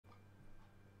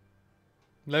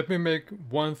let me make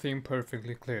one thing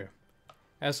perfectly clear.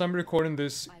 As I'm recording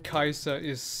this, Kai'Sa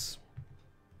is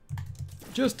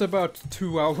just about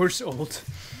 2 hours old.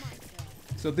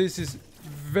 So this is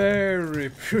very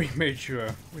premature,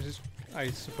 which is, I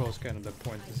suppose, kind of the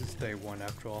point. This is day 1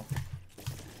 after all.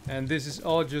 And this is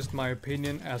all just my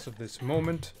opinion as of this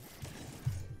moment.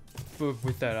 But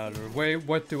with that out of the way,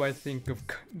 what do I think of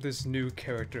this new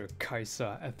character,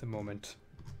 Kai'Sa, at the moment?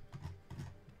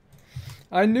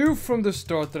 I knew from the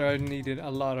start that I needed a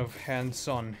lot of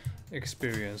hands-on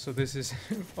experience, so this is,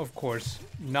 of course,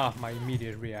 not my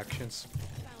immediate reactions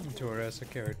to her as a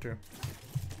character.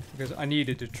 Because I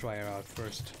needed to try her out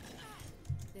first.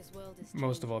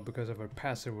 Most of all because of her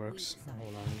passive works.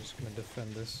 Hold on, I'm just gonna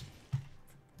defend this.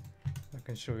 I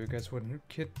can show you guys what her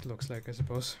kit looks like, I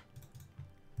suppose.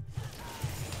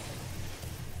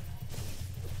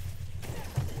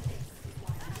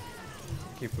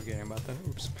 Keep forgetting about that.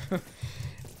 Oops.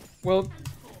 Well,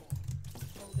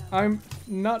 I'm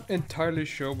not entirely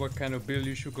sure what kind of build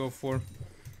you should go for.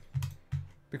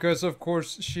 Because of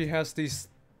course she has these...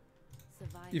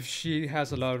 If she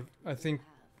has a lot of... I think...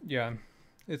 Yeah.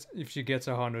 It's if she gets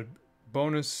 100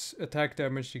 bonus attack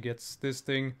damage, she gets this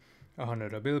thing.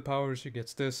 100 ability power, she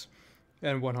gets this.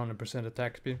 And 100%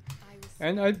 attack speed.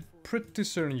 And I'm pretty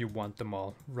certain you want them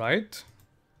all, right?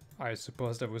 I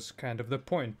suppose that was kind of the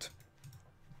point.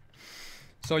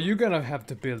 So you're gonna have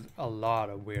to build a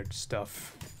lot of weird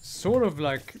stuff. Sort of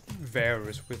like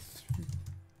Varus with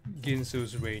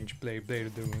Ginsu's range, Blade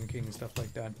of the Ruin King, stuff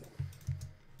like that.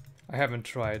 I haven't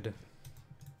tried.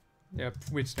 Yeah,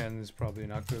 Withstand is probably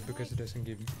not good because it doesn't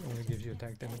give, only gives you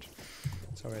attack damage.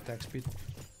 Sorry, attack speed.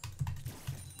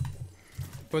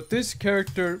 But this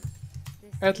character,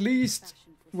 at least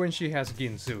when she has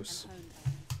Ginsu's,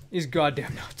 is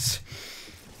goddamn nuts.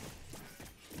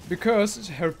 Because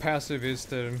her passive is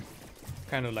the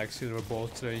kind of like Silver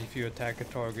Bolt, so if you attack a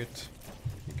target,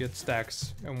 you get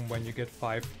stacks, and when you get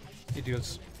 5, it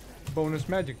deals bonus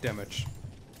magic damage.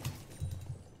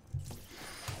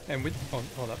 And with... Oh,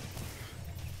 hold up.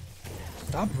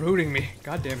 Stop rooting me,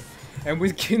 goddamn. And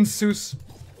with Ginsu's,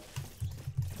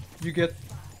 you get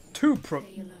 2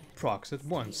 procs at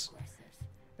once.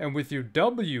 And with your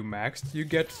W maxed, you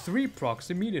get 3 procs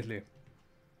immediately.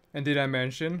 And did I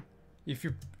mention, if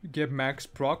you get max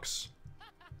procs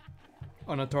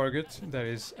on a target that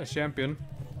is a champion,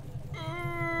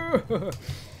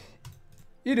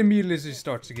 it immediately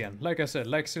starts again. Like I said,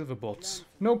 like Silver Bolts.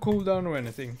 No cooldown or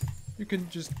anything. You can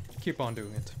just keep on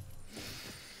doing it.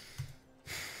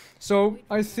 So,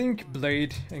 I think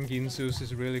Blade and Ginsu's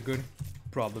is really good.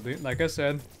 Probably. Like I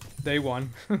said, day 1.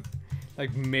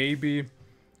 Like maybe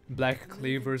Black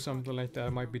Cleaver or something like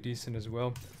that might be decent as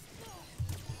well.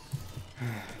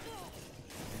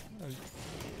 I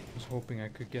was hoping I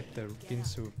could get the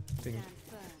Ginsu thing.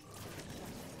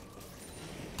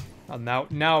 Oh,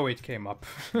 now it came up.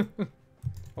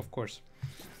 Of course.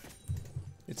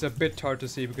 It's a bit hard to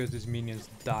see because these minions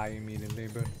die immediately,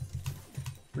 but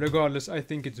regardless, I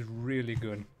think it's really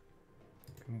good.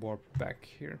 Can warp back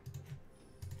here.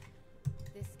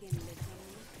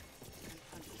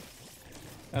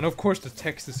 And of course the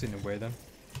text is in the way then.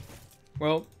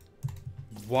 Well,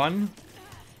 1.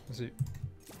 Let's see.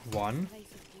 1.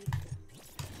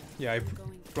 Yeah, I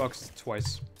procs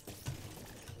twice.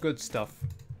 Good stuff.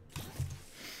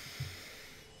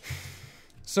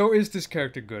 So is this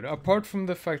character good? Apart from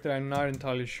the fact that I'm not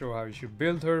entirely sure how you should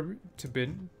build her to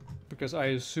bid, because I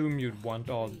assume you'd want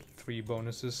all 3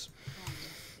 bonuses.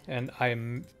 And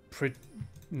I'm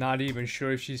not even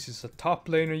sure if she's a top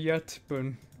laner yet, but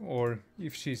or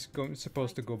if she's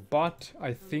supposed to go bot.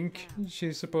 I think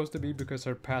she's supposed to be because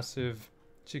her passive...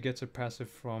 She gets her passive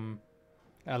from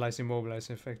allies immobilizing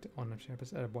effect on a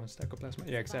champion at 1 stack of plasma.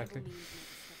 Yeah, exactly.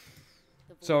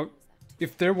 So,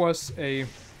 if there was a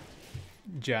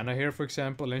Janna here, for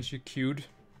example, and she queued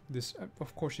this...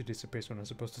 Of course she disappears when I'm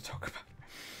supposed to talk about her.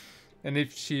 And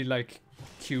if she, like,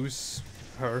 queues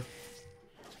her,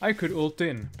 I could ult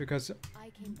in, because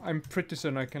I'm pretty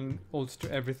certain I can ult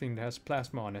to everything that has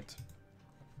plasma on it.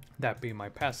 That being my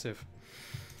passive.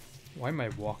 Why am I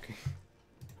walking?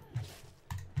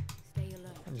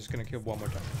 I'm just gonna kill one more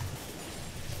time.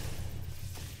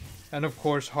 And of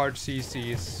course, hard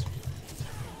CC is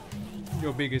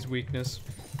your biggest weakness.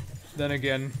 Then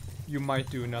again, you might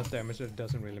do enough damage that it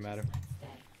doesn't really matter.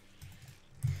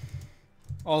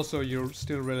 Also, you're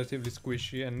still relatively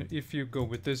squishy, and if you go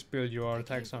with this build, your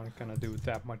attacks aren't gonna do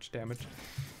that much damage.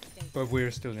 But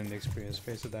we're still in the experience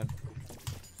phase of that.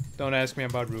 Don't ask me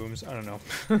about rooms, I don't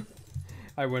know.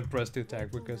 I went press to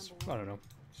attack because, I don't know,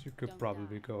 you could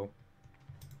probably go...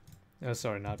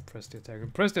 sorry, not press the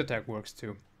attack. Press the attack works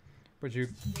too. But you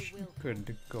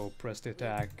could go press the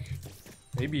attack,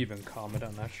 maybe even comment,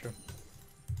 I'm not sure.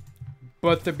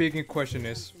 But the big question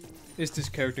is this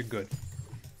character good?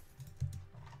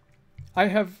 I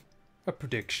have a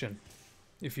prediction,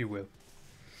 if you will.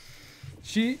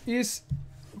 She is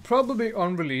probably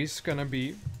on release gonna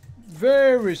be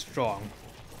very strong,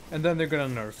 and then they're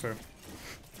gonna nerf her,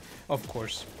 of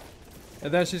course.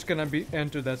 And then she's gonna be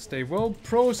enter that state. Well,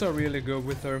 pros are really good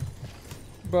with her,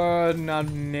 but not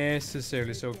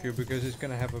necessarily so good because she's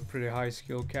gonna have a pretty high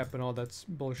skill cap and all that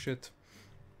bullshit.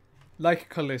 Like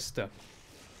Callista.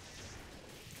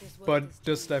 But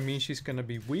does that mean she's gonna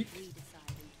be weak?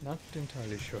 Not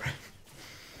entirely sure.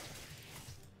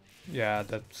 Yeah,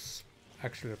 that's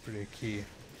actually a pretty key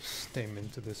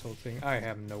statement to this whole thing. I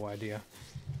have no idea.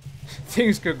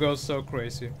 Things could go so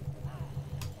crazy.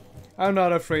 I'm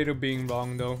not afraid of being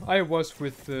wrong though. I was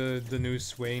with the new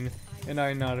Swain, and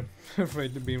I'm not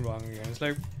afraid of being wrong again. It's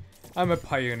like, I'm a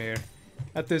pioneer.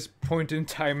 At this point in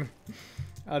time,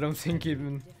 I don't think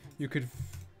even you could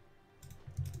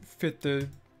fit the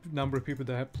number of people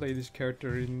that have played this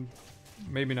character in,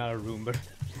 maybe not a room, but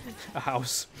a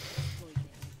house.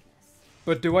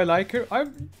 But do I like her?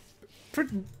 I'm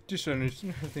pretty sure I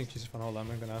think she's fun. Hold on,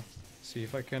 I'm gonna see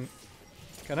if I can...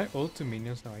 Can I ult to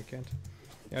minions? No, I can't.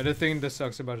 Yeah, the thing that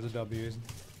sucks about the W is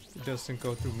it doesn't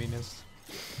go through minions.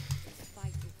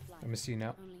 Let me see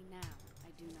now.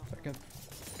 If I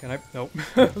can I? Nope.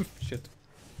 Shit.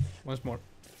 Once more.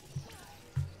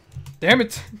 Damn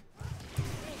it!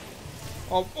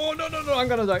 Oh, oh no, no, no, I'm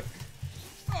gonna die.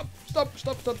 Oh, stop,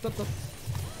 stop, stop, stop, stop.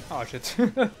 Oh, shit.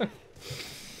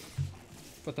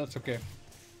 But that's okay.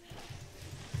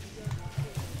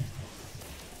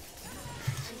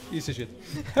 Easy shit.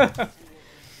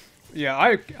 Yeah,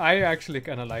 I actually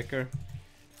kind of like her.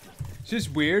 She's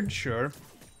weird, sure,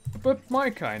 but my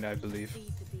kind, I believe.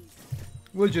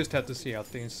 We'll just have to see how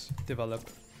things develop.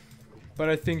 But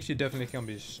I think she definitely can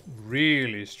be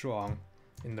really strong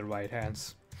in the right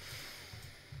hands.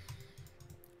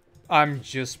 I'm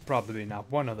just probably not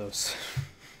one of those.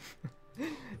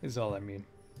 Is all I mean.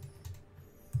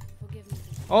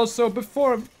 Also,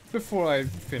 before I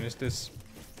finish this,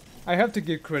 I have to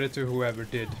give credit to whoever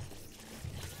did.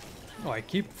 Oh, I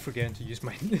keep forgetting to use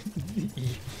my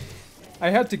E. I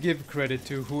have to give credit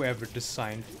to whoever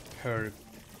designed her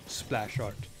splash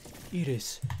art. It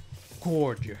is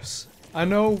gorgeous. I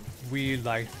know we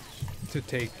like to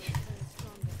take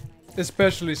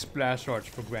especially splash arts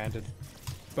for granted,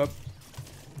 but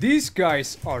these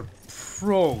guys are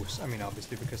pros. I mean,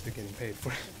 obviously because they're getting paid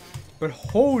for it. But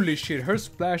holy shit, her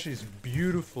splash is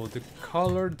beautiful. The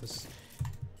color,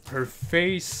 her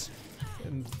face,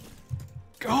 and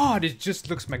God, it just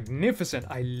looks magnificent.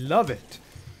 I love it.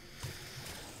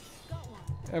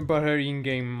 But her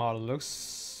in-game model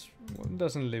looks...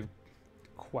 doesn't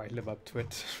quite live up to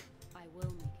it.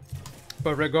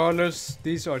 But regardless,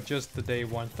 these are just the day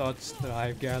one thoughts that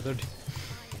I've gathered.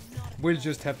 We'll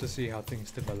just have to see how things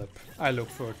develop. I look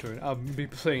forward to it. I'll be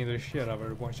playing the shit out of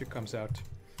her once she comes out.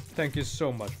 Thank you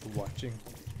so much for watching.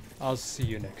 I'll see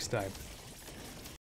you next time.